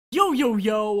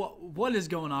Yo, what is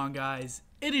going on, guys?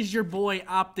 It is your boy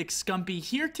Optic Scumpy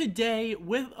here today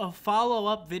with a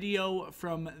follow-up video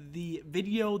from the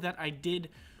video that I did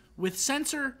with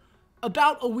Sensor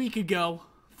about a week ago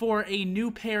for a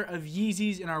new pair of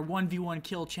Yeezys in our 1v1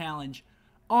 kill challenge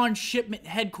on shipment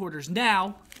headquarters.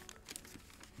 Now,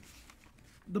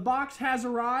 the box has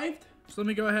arrived, so let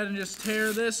me go ahead and just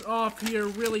tear this off here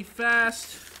really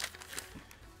fast.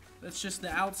 That's just the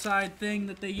outside thing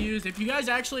that they use. If you guys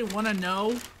actually want to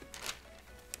know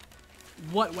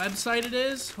what website it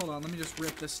is, hold on, let me just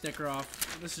rip this sticker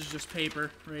off. This is just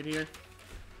paper right here.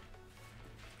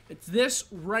 It's this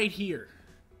right here.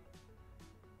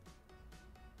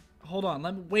 Hold on,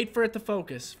 let me wait for it to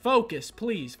focus. Focus,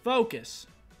 please, focus.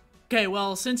 Okay,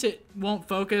 well, since it won't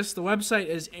focus, the website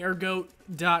is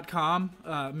airgoat.com.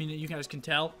 I mean, you guys can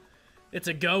tell. It's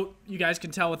a goat. You guys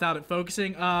can tell without it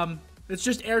focusing. It's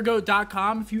just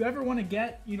airgoat.com. If you ever want to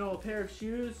get, a pair of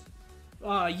shoes,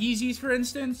 Yeezys, for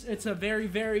instance, it's a very,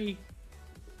 very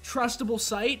trustable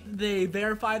site. They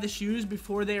verify the shoes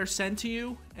before they are sent to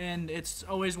you, and it's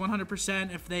always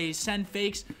 100% if they send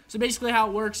fakes. So basically how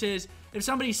it works is if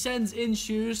somebody sends in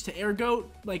shoes to Airgoat,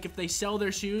 like if they sell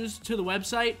their shoes to the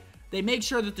website, they make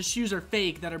sure that the shoes are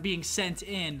fake that are being sent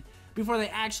in before they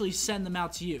actually send them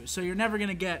out to you. So you're never going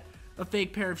to get a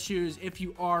fake pair of shoes if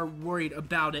you are worried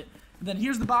about it. And then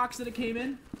here's the box that it came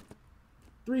in.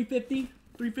 350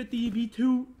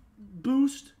 V2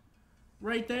 boost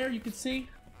right there, you can see.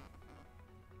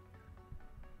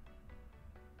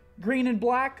 Green and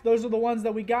black, those are the ones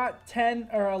that we got. 10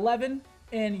 or 11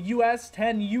 in US,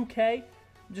 10 UK. I'm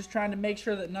just trying to make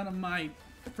sure that none of my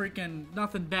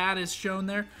nothing bad is shown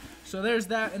there. So there's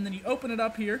that, and then you open it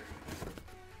up here.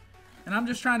 And I'm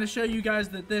just trying to show you guys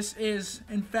that this is,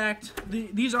 in fact,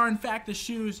 these are in fact the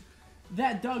shoes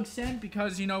that Doug sent,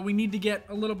 because, we need to get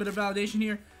a little bit of validation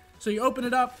here. So you open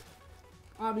it up,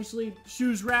 obviously,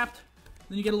 shoes wrapped.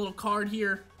 Then you get a little card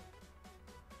here.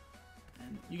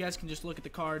 And you guys can just look at the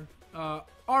card.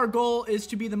 Our goal is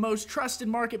to be the most trusted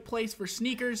marketplace for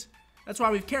sneakers. That's why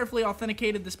we've carefully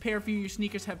authenticated this pair for you. Your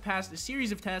sneakers have passed a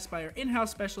series of tests by our in-house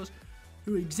specialists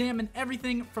who examine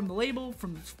everything from the label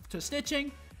to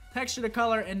stitching, texture to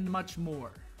color, and much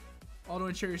more. All to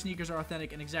ensure your sneakers are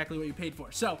authentic and exactly what you paid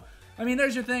for. So, I mean,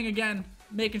 there's your thing again,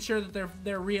 making sure that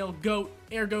they're real. Goat,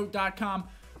 airgoat.com.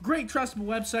 Great, trustable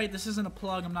website. This isn't a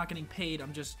plug. I'm not getting paid.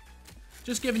 I'm just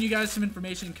giving you guys some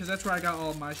information because that's where I got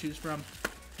all of my shoes from.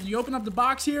 And you open up the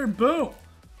box here, and boom.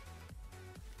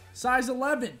 Size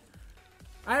 11.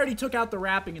 I already took out the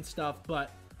wrapping and stuff,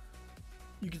 but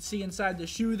you can see inside the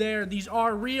shoe there. These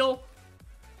are real.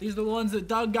 These are the ones that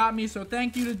Doug got me, so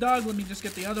thank you to Doug. Let me just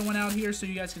get the other one out here so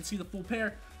you guys can see the full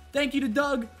pair. Thank you to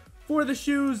Doug for the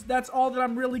shoes. That's all that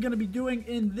I'm really going to be doing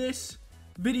in this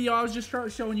video. I was just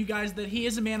showing you guys that he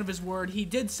is a man of his word. He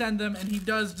did send them, and he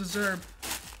does deserve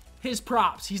his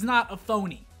props. He's not a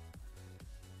phony.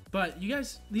 But you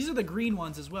guys, these are the green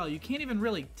ones as well. You can't even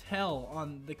really tell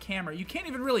on the camera. You can't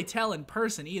even really tell in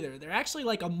person either. They're actually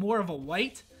like more of a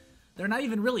white. They're not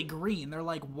even really green. They're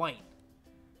like white.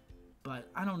 But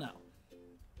I don't know.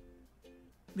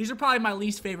 These are probably my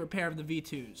least favorite pair of the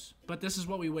V2s. But this is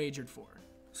what we wagered for.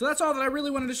 So that's all that I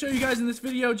really wanted to show you guys in this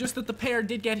video, just that the pair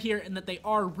did get here and that they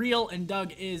are real, and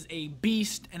Doug is a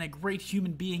beast and a great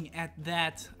human being at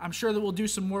that. I'm sure that we'll do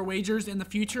some more wagers in the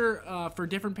future for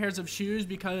different pairs of shoes,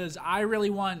 because I really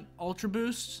want Ultra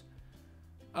Boosts,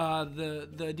 the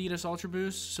Adidas Ultra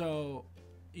Boost, so,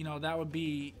 that would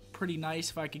be pretty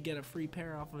nice if I could get a free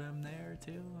pair off of him there,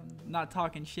 too. I'm not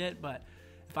talking shit, but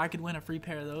if I could win a free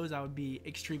pair of those, I would be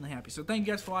extremely happy. So thank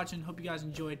you guys for watching. Hope you guys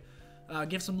enjoyed.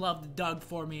 Give some love to Doug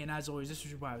for me, and as always, this was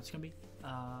your boy, it's gonna be